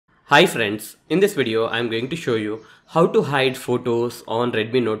Hi friends, in this video I am going to show you how to hide photos on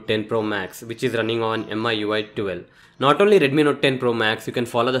Redmi Note 10 Pro Max which is running on Miui 12. Not only Redmi Note 10 Pro Max, you can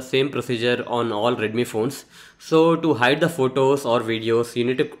follow the same procedure on all Redmi phones. So to hide the photos or videos, you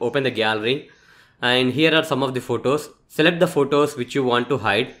need to open the gallery and here are some of the photos. Select the photos which you want to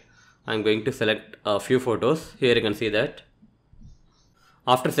hide. I am going to select a few photos. Here you can see that.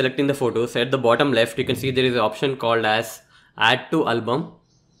 After selecting the photos, at the bottom left you can see there is an option called as Add to Album.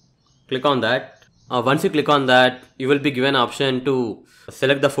 Click on that. Once you click on that, you will be given an option to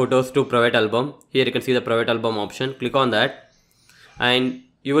select the photos to private album. Here you can see the private album option. Click on that and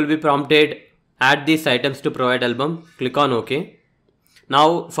you will be prompted add these items to private album. Click on OK.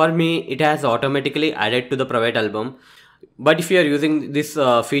 Now for me it has automatically added to the private album. But if you are using this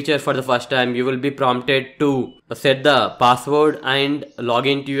feature for the first time, you will be prompted to set the password and log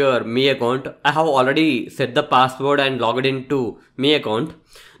into your Miui account. I have already set the password and logged into Miui account.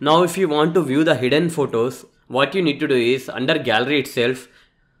 Now if you want to view the hidden photos, what you need to do is under gallery itself,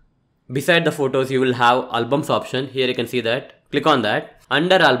 beside the photos you will have albums option. Here you can see that. Click on that.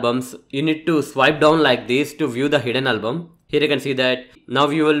 Under albums, you need to swipe down like this to view the hidden album. Here you can see that now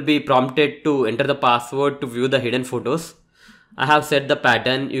you will be prompted to enter the password to view the hidden photos. I have set the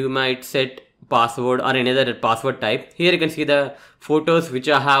pattern. You might set password or any other password type. Here you can see the photos which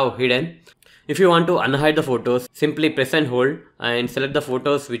I have hidden. If you want to unhide the photos, simply press and hold and select the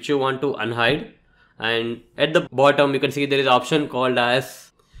photos which you want to unhide. And at the bottom you can see there is an option called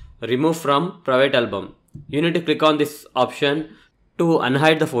as remove from private album. You need to click on this option to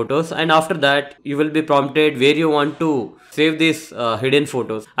unhide the photos, and after that you will be prompted where you want to save these hidden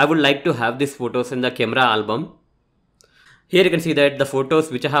photos. I would like to have these photos in the camera album. Here you can see that the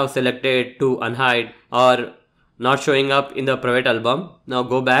photos which I have selected to unhide are not showing up in the private album. Now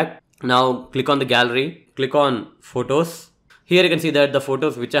go back. Now click on the gallery. Click on photos. Here you can see that the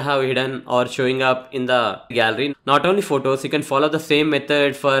photos which I have hidden are showing up in the gallery. Not only photos, you can follow the same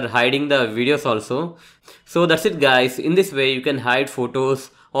method for hiding the videos also. So that's it guys. In this way you can hide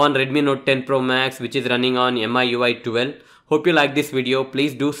photos on Redmi Note 10 Pro Max which is running on Miui 12. Hope you like this video.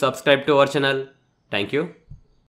 Please do subscribe to our channel. Thank you.